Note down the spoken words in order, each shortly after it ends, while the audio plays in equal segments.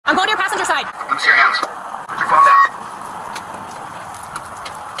I'm going to your passenger side. Let me see your hands. Put your phone down.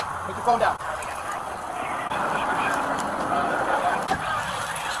 Put your phone down.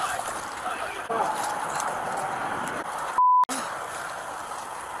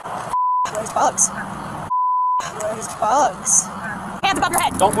 Where's Bugs? Where's Bugs? Hands above your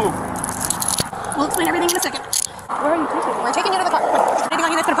head. Don't move. We'll explain everything in a second. Where are you taking me? We're taking you to the car. Anything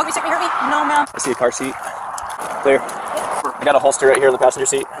on you that's gonna poke me, stick me, hurt me? No, ma'am. I see a car seat. Clear. I got a holster right here in the passenger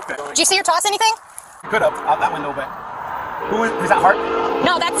seat. Okay. Did you see or toss anything? Could have out that window, but is that Hart?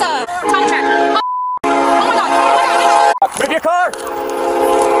 No, that's time track. Oh my god! Oh my god! Move your car!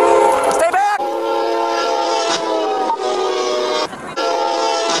 Stay back!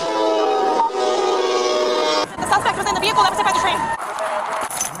 The suspect was in the vehicle that was hit by the train.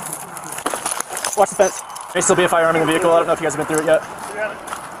 Watch the fence. May still be a firearm in the vehicle. I don't know if you guys have been through it yet.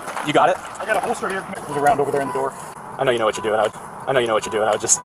 You got it? I got a holster here. There's a round over there in the door. I know you know what you're doing. I know you know what you're doing. I would just...